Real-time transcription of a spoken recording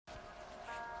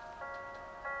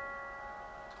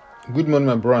Good morning,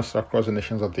 my brothers across the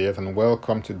nations of the earth, and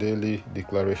welcome to Daily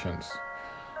Declarations.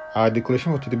 Our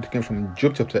declaration for today came from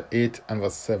Job chapter 8 and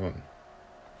verse 7.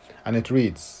 And it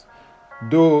reads,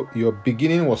 "Though your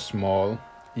beginning was small,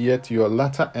 yet your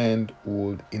latter end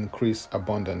would increase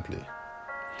abundantly."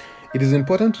 It is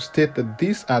important to state that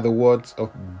these are the words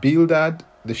of Bildad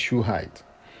the Shuhite,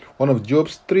 one of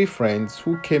Job's three friends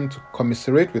who came to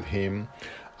commiserate with him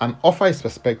and offer his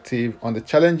perspective on the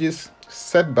challenges,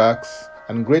 setbacks,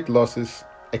 and great losses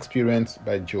experienced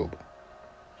by Job.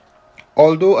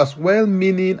 Although as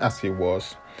well-meaning as he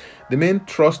was, the main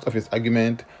thrust of his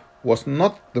argument was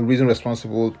not the reason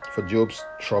responsible for Job's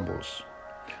troubles.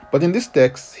 But in this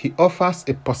text, he offers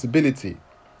a possibility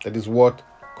that is worth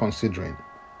considering.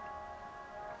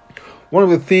 One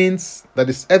of the things that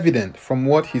is evident from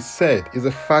what he said is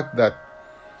the fact that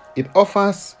it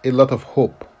offers a lot of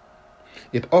hope.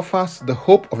 It offers the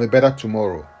hope of a better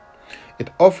tomorrow. It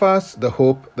offers the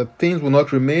hope that things will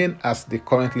not remain as they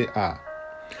currently are.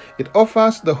 It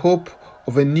offers the hope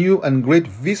of a new and great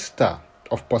vista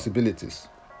of possibilities.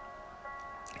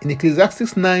 In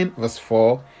Ecclesiastes 9 verse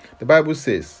 4, the Bible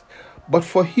says, "But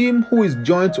for him who is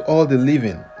joined to all the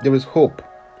living, there is hope.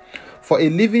 For a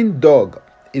living dog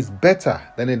is better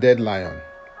than a dead lion."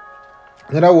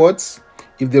 In other words,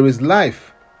 if there is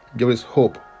life, there is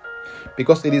hope.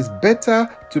 Because it is better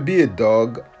to be a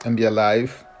dog and be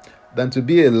alive than to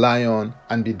be a lion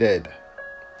and be dead.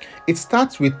 It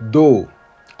starts with though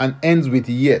and ends with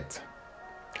yet.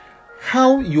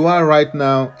 How you are right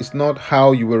now is not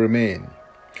how you will remain.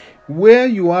 Where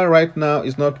you are right now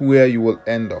is not where you will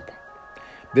end up.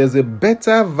 There's a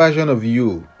better version of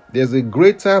you. There's a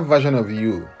greater version of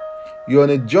you. You're on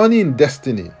a journey in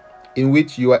destiny in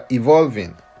which you are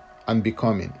evolving and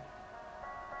becoming.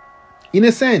 In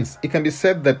a sense, it can be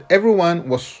said that everyone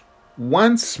was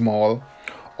once small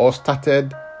or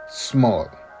started small.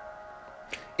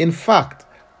 In fact,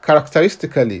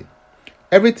 characteristically,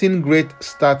 everything great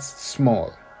starts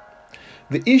small.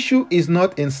 The issue is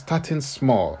not in starting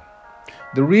small.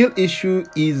 The real issue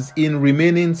is in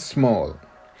remaining small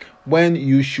when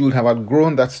you should have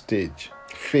outgrown that stage,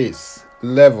 phase,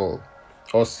 level,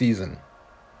 or season.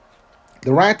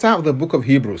 The writer of the book of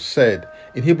Hebrews said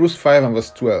in Hebrews 5 and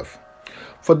verse 12,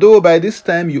 "For though by this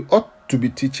time you ought to be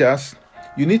teachers,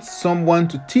 you need someone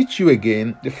to teach you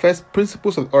again the first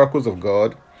principles of oracles of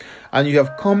God, and you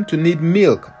have come to need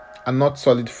milk and not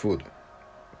solid food."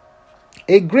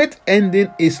 A great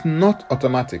ending is not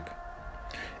automatic.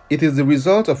 It is the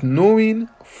result of knowing,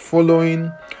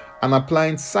 following, and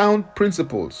applying sound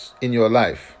principles in your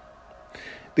life.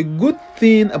 The good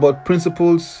thing about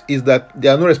principles is that they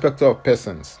are no respecter of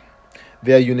persons.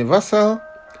 They are universal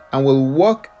and will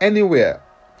work anywhere,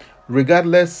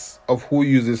 regardless of who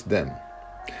uses them.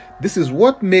 This is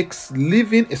what makes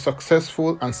living a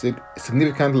successful and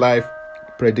significant life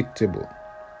predictable.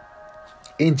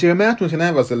 In Jeremiah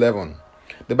 29 verse 11,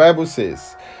 the Bible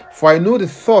says, "For I know the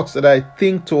thoughts that I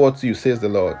think towards you, says the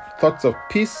Lord, thoughts of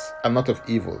peace and not of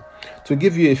evil, to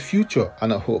give you a future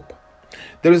and a hope."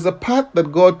 There is a part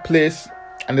that God plays,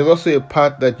 and there's also a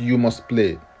part that you must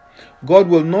play. God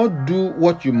will not do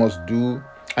what you must do,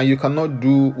 and you cannot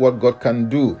do what God can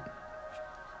do.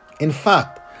 In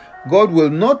fact, God will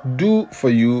not do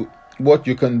for you what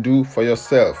you can do for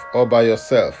yourself or by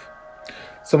yourself.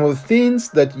 Some of the things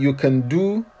that you can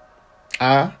do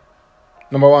are,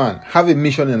 number one, have a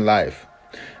mission in life.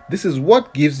 This is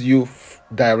what gives you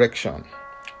direction.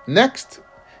 Next,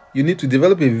 you need to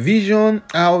develop a vision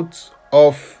out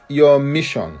of your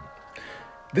mission.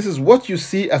 This is what you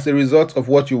see as a result of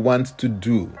what you want to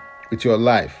do with your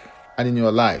life and in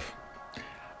your life.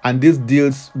 And this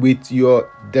deals with your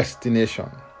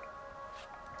destination.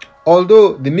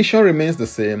 Although the mission remains the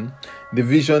same, the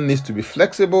vision needs to be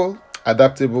flexible,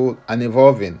 adaptable, and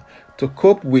evolving to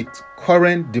cope with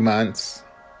current demands.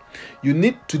 You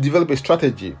need to develop a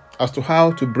strategy as to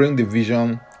how to bring the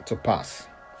vision to pass.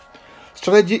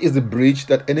 Strategy is the bridge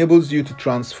that enables you to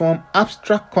transform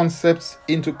abstract concepts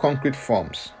into concrete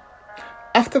forms.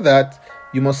 After that,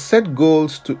 you must set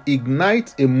goals to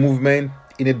ignite a movement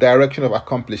in a direction of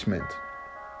accomplishment.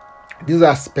 These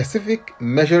are specific,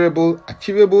 measurable,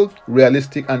 achievable,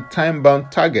 realistic, and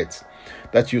time-bound targets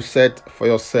that you set for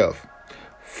yourself.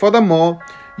 Furthermore,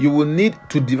 you will need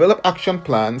to develop action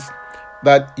plans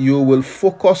that you will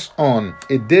focus on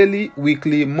a daily,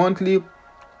 weekly, monthly,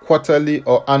 quarterly,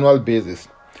 or annual basis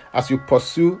as you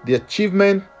pursue the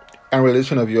achievement and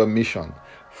realization of your mission.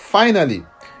 Finally,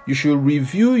 you should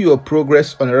review your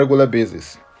progress on a regular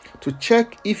basis to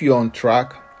check if you're on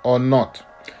track or not,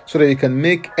 so that you can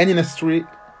make any necessary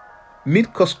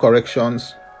mid-course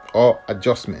corrections or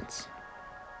adjustments.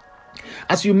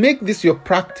 As you make this your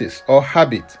practice or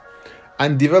habit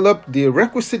and develop the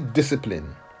requisite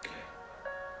discipline,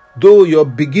 though your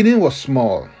beginning was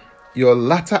small, your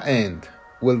latter end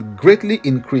will greatly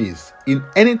increase in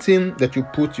anything that you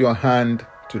put your hand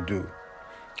to do.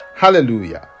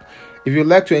 Hallelujah. If you'd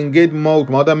like to engage more with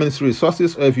my other ministry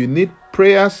resources, or if you need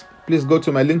prayers, please go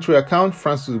to my Linktree account,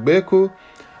 Francis Ubeku,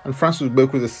 and Francis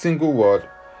Ubeku is a single word,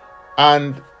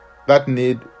 and that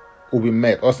need will be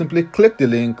met. Or simply click the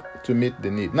link to meet the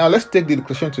need. Now let's take the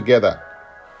declaration together,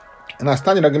 and I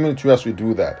stand in agreement with you as we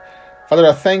do that. Father,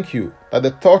 I thank you that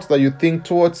the thoughts that you think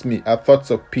towards me are thoughts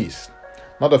of peace,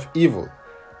 not of evil,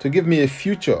 to give me a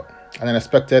future and an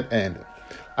expected end.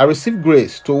 I receive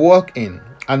grace to walk in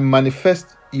and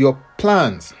manifest your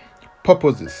plans,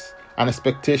 purposes, and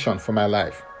expectation for my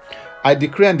life. I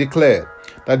decree and declare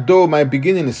that though my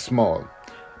beginning is small,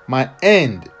 my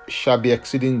end shall be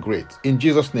exceeding great. In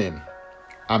Jesus' name,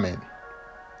 amen.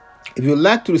 If you would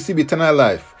like to receive eternal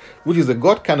life, which is a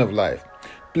God kind of life,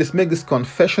 please make this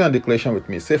confession and declaration with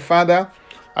me. Say, Father,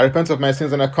 I repent of my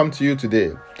sins and I come to you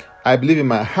today. I believe in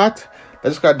my heart that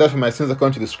Jesus Christ died for my sins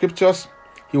according to the scriptures.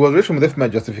 He was raised from the dead for my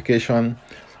justification.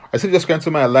 I receive Jesus Christ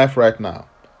into my life right now.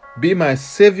 Be my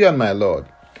Savior and my Lord.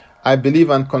 I believe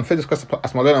and confess Jesus Christ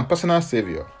as my Lord and personal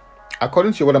Savior.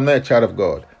 According to your word, I'm now a child of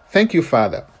God. Thank you,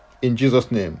 Father. In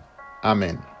Jesus' name,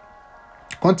 amen.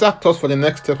 Contact us for the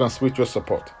next steps and spiritual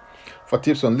support. For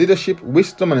tips on leadership,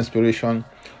 wisdom, and inspiration,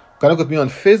 connect with me on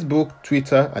Facebook,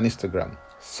 Twitter, and Instagram.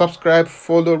 Subscribe,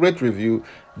 follow, rate, review,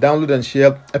 download, and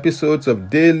share episodes of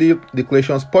Daily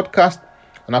Declarations podcast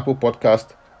on Apple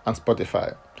Podcast and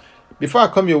Spotify. Before I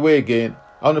come your way again,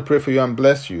 I want to pray for you and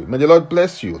bless you. May the Lord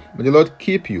bless you. May the Lord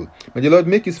keep you. May the Lord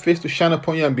make his face to shine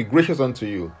upon you and be gracious unto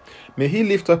you. May he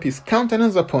lift up his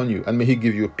countenance upon you and may he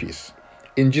give you peace.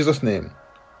 In Jesus' name,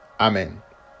 amen.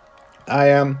 I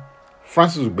am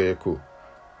Francis Ubeku.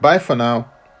 Bye for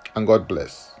now and God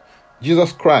bless.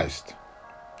 Jesus Christ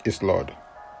is Lord.